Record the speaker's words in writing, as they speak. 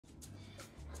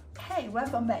Hey,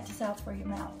 welcome back to South for Your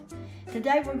Mouth.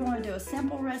 Today we're going to do a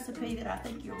simple recipe that I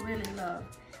think you'll really love.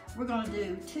 We're going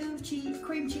to do 2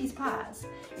 cream cheese pies.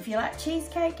 If you like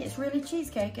cheesecake, it's really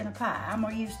cheesecake in a pie. I'm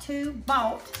going to use 2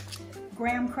 bought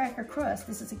graham cracker crust.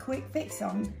 This is a quick fix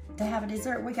to have a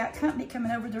dessert. We got company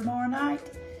coming over tomorrow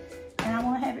night, and I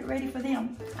want to have it ready for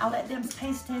them. I'll let them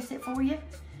taste test it for you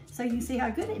so you can see how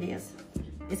good it is.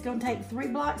 It's going to take 3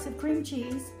 blocks of cream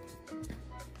cheese.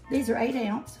 These are 8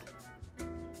 ounce.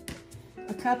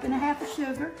 A 1.5 cups of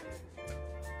sugar.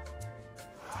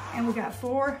 And we got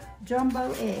 4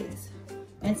 jumbo eggs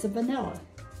and some vanilla.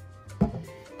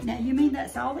 Now you mean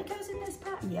that's all that goes in this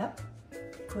pie? Yep,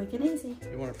 quick and easy.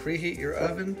 You want to preheat your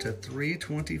oven to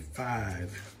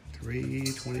 325.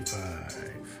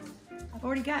 325. I've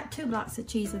already got 2 blocks of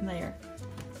cheese in there.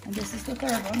 And this is the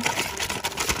 3rd one.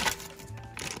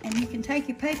 And you can take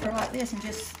your paper like this and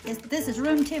just, this is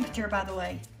room temperature, by the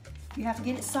way. You have to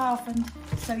get it softened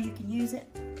so you can use it.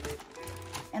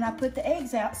 And I put the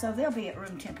eggs out so they'll be at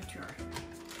room temperature.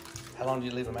 How long do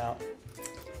you leave them out?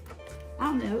 I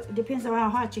don't know, it depends on how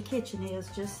hot your kitchen is,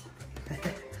 just a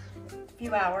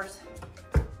few hours.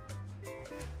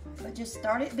 But just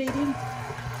start it beating.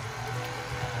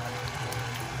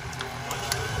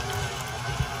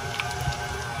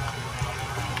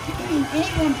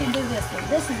 Anyone can do this one.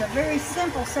 This is a very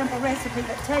simple recipe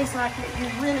that tastes like you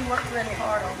really worked really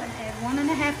hard on it. Add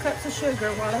 1.5 cups of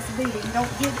sugar while it's beating. Don't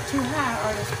get it too high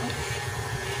or it'll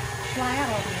fly out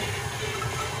on you.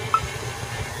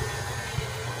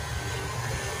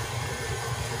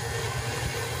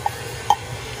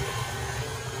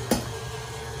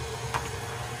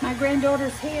 My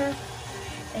granddaughter's here,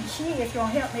 and she is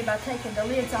going to help me by taking the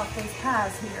lids off these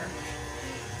pies here.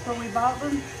 Where we bought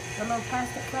them. The little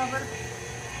plastic cover.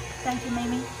 Thank you,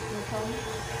 Mimi. Okay.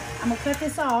 I'm gonna cut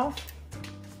this off.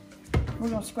 We're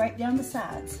gonna scrape down the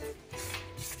sides.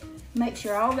 Make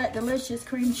sure all that delicious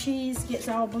cream cheese gets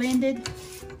all blended.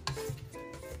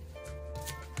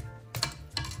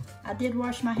 I did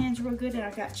wash my hands real good and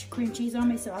I got cream cheese on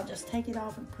me, so I'll just take it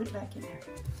off and put it back in there.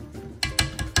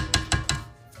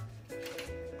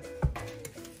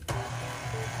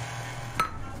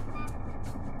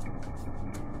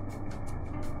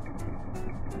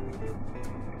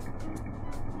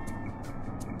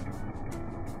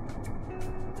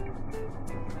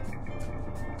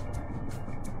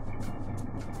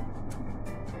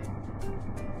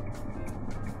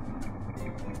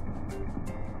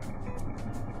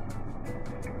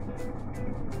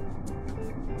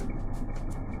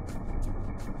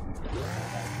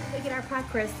 Look at our pie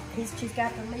crust. She's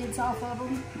got the lids off of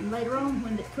them. And later on,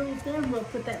 when it cools down, we'll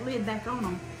put that lid back on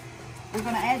them. We're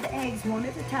going to add the eggs one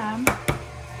at a time.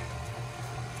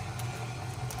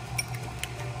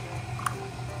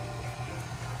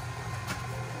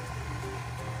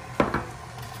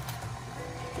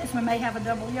 This one may have a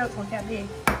double yolk. Look how big.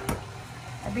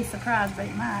 I'd be surprised, but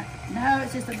it might. No,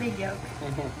 it's just a big yolk.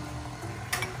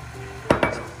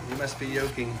 You must be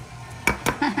yoking.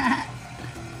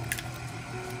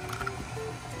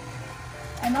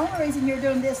 And the only reason you're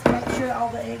doing this is to make sure all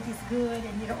the egg is good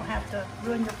and you don't have to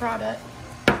ruin your product,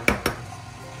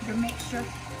 your mixture.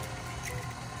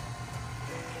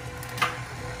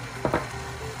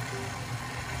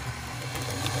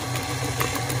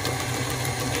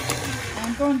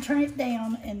 I'm going to turn it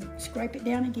down and scrape it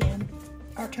down again,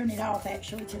 or turn it off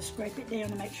actually, just scrape it down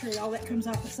to make sure all that comes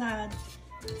off the side.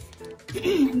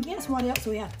 And guess what else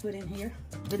we have to put in here?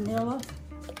 Vanilla.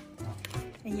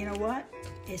 And you know what?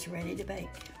 It's ready to bake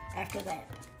after that.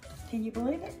 Can you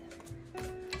believe it?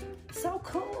 So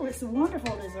cool. It's a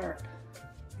wonderful dessert.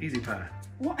 Easy pie.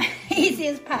 Easy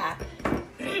as pie.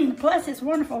 Plus, it's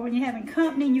wonderful when you're having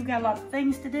company and you've got a lot of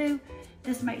things to do.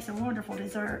 This makes a wonderful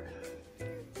dessert.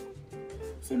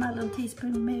 See my little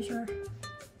teaspoon measure?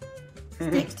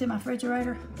 Sticks to my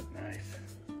refrigerator. Nice.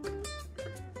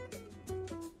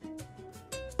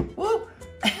 Woo!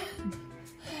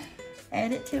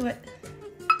 Add it to it.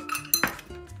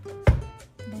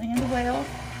 Blend well.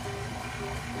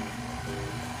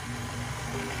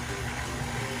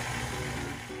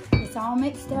 It's all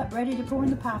mixed up, ready to pour in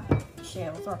the pie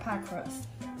shells or pie crust.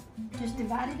 Just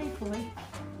divide it equally.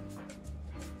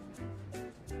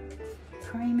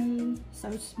 Creamy,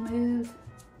 so smooth.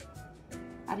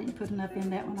 I didn't put enough in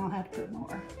that one, I'll have to put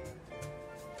more.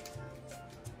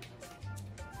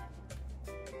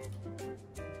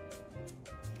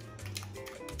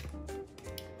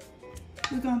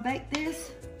 We're going to bake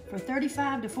this for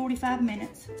 35 to 45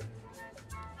 minutes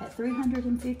at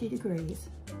 350 degrees.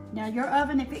 Now your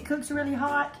oven, if it cooks really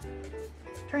hot,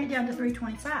 turn it down to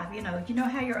 325. You know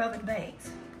how your oven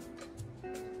bakes.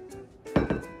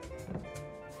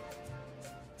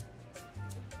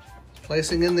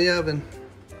 Placing in the oven.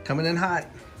 Coming in hot.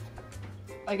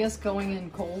 I guess going in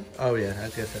cold. Oh yeah, I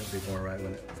guess that'd be more right,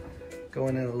 wouldn't it?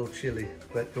 Going in a little chilly,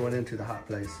 but going into the hot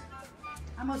place.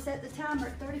 I'm gonna set the timer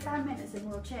at 35 minutes and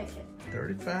we'll check it.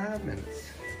 35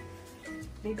 minutes.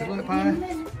 Be back Good luck, in Pie. a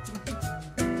minute.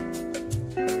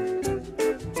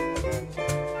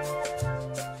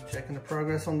 Checking the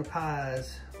progress on the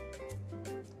pies.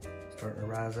 Starting to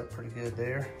rise up pretty good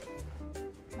there.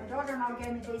 My daughter-in-law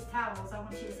gave me these towels. I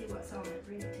want you to see what's on it.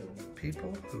 Read it to them.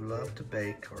 People who love to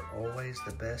bake are always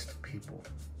the best people.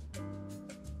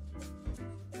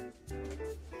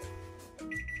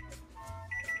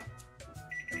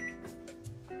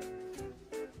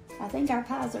 I think our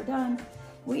pies are done.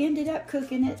 We ended up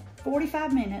cooking it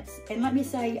 45 minutes, and let me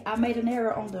say, I made an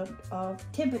error on the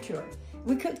temperature.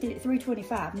 We cooked it at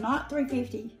 325, not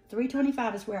 350.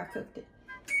 325 is where I cooked it.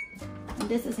 And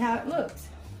this is how it looks.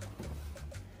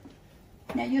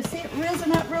 Now you'll see it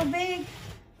risen up real big,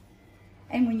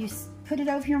 and when you put it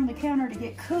over here on the counter to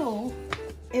get cool,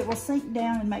 it will sink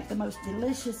down and make the most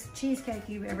delicious cheesecake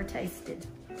you've ever tasted.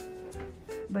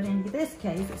 But in this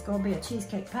case, it's gonna be a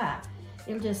cheesecake pie.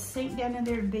 It'll just sink down in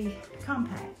there and be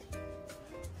compact.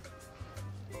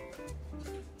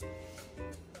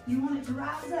 You want it to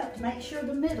rise up to make sure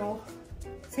the middle,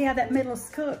 see how that middle is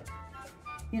cooked?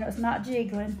 You know, it's not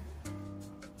jiggling.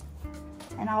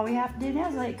 And all we have to do now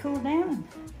is let it cool down and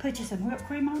put you some whipped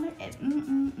cream on it.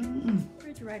 And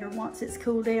refrigerator once it's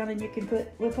cooled down, and you can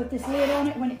we'll put this lid on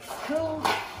it when it's cool.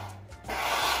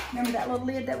 Remember that little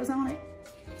lid that was on it?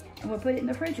 And we'll put it in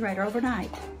the refrigerator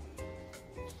overnight.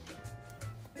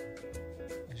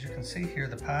 As you can see here,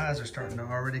 the pies are starting to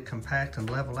already compact and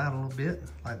level out a little bit,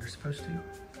 like they're supposed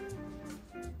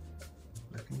to.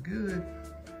 Looking good.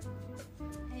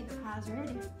 Hey, the pie's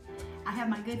ready. I have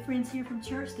my good friends here from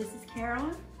church. This is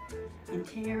Carolyn and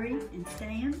Terry and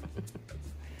Stan.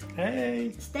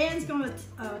 Hey, Stan's gonna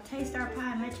taste our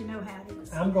pie and let you know how it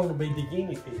is. I'm going to be the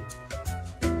guinea pig.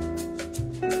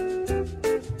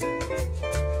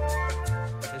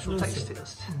 Official taste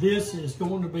test. This is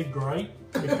going to be great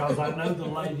because I know the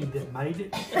lady that made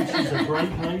it. She's a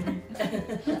great lady.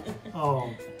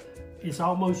 It's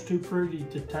almost too pretty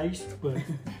to taste, but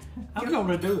I'm going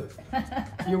to do it.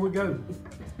 Here we go.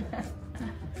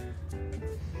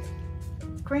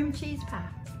 Cream cheese pie.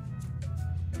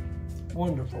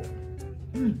 Wonderful.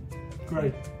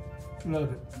 Great.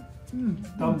 Love it.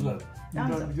 Thumbs up. You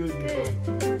Thumbs done up. good.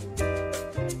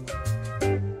 Good.